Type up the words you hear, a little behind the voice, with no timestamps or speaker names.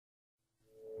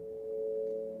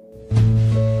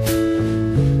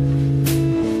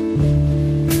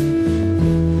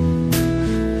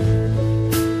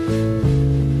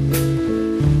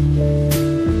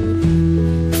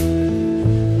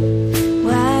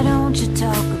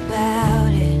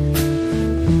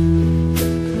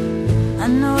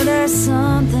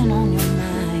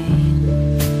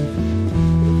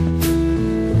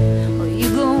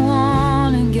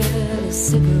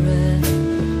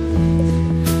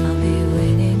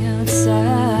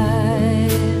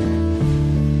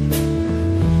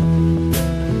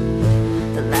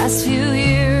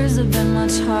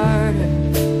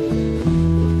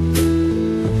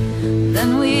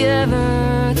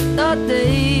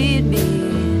treated me.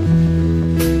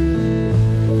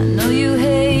 I know you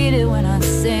hate it when I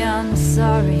say I'm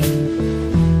sorry,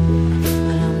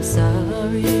 but I'm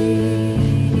sorry.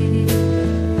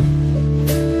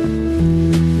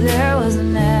 There was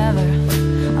never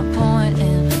a point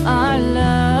in our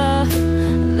love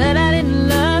that I didn't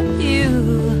love you,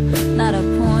 not a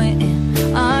point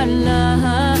in our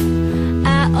love.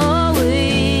 I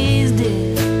always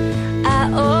did,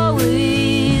 I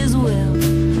always will,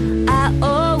 I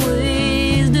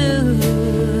always do.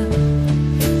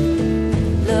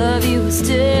 Love you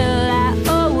still, I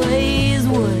always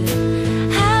would.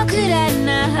 How could I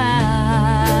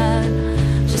not?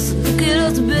 Just look at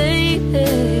us, baby.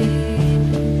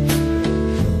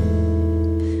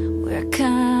 We're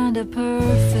kinda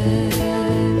perfect.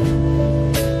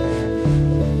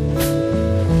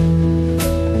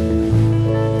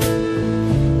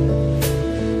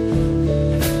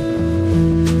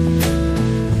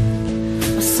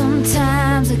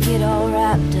 Sometimes I get all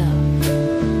wrapped up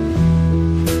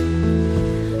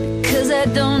because I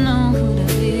don't know who to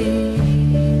be.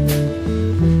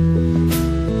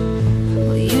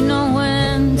 Well, you know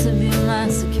when to be my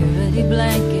security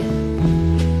blanket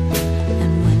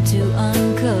and when to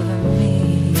uncover me.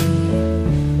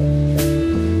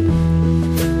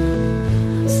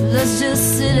 So let's just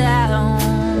sit out on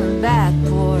the back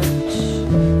porch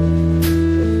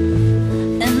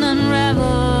and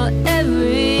unravel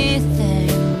everything.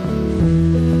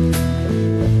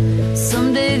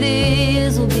 Someday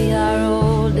these will be our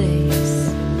old days.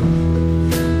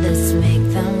 Let's make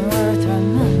them worth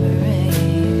remembering.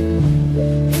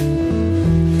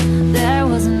 There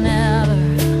was never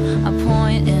a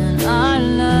point in our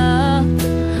love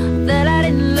that I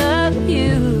didn't love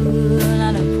you,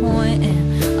 not a point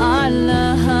in our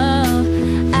love.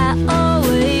 I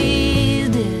always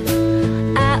did,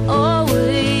 I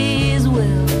always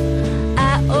will, I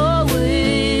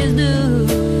always do.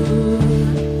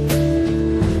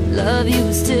 Love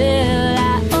you still,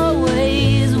 I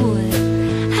always would.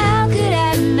 How could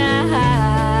I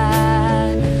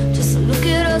not? Just look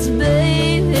at us,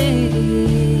 baby.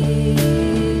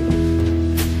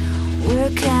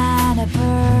 We're kinda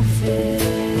perfect.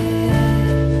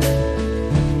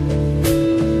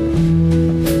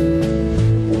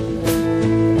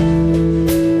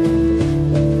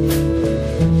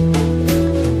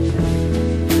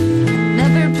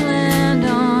 Never planned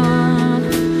on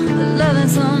loving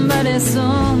somebody so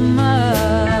much,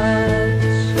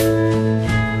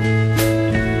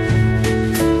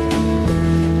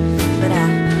 but I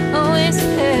always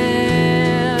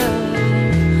had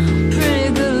pretty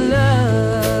good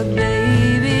luck,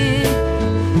 baby.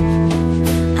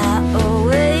 I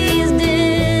always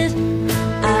did,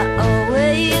 I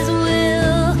always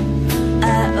will,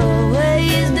 I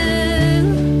always do.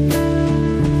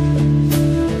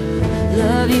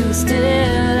 Love you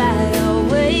still,